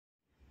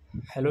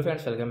Hello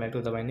friends, welcome back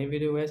to the my new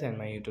video guys and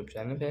my YouTube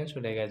channel friends.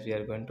 Today guys we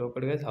are going to talk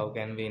about guys how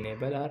can we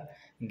enable our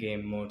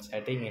game mode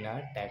setting in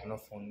our Tecno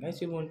phone.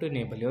 Guys, you want to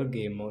enable your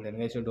game mode and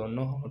guys you don't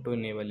know how to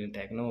enable in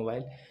Tecno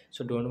mobile.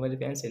 So don't worry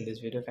friends, in this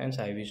video friends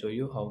I will show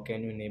you how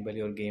can you enable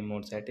your game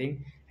mode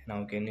setting and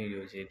how can you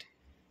use it.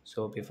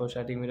 So before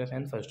starting video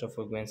friends, first of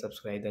all go and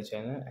subscribe the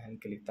channel and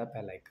click the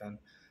bell icon.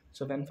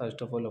 So then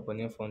first of all open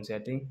your phone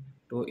setting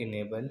to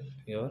enable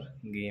your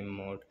game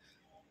mode.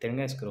 Then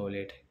guys scroll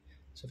it.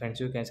 So friends,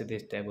 you can see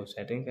this tab of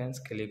setting. Friends,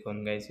 click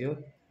on guys your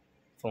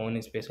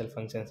phone special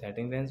function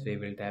setting. Friends, we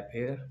will tap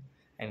here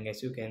and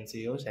guys you can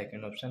see your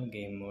second option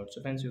game mode.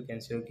 So friends, you can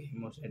see your game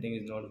mode setting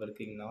is not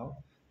working now.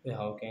 So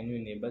how can you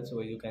enable? So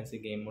you can see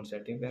game mode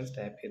setting. Friends,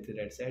 tap here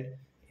the red side,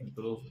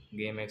 improve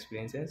game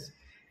experiences,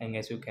 and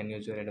guys you can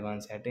use your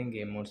advanced setting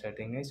game mode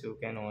setting. Guys you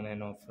can on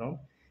and off from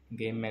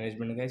game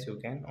management. Guys you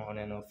can on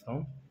and off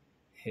from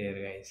here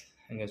guys,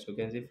 and guys you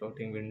can see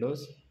floating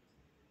windows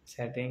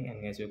setting,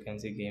 and guys you can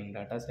see game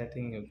data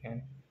setting. You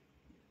can,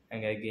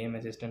 and guys game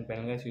assistant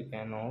panel guys you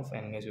can off,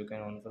 and guys you can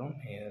on from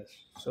here.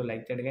 So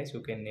like that guys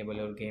you can enable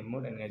your game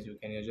mode, and guys you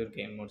can use your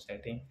game mode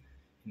setting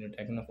in your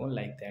Tecno phone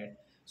like that.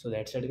 So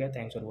that's it guys,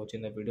 thanks for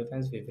watching the video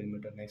friends. We will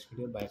meet on next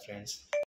video. Bye friends.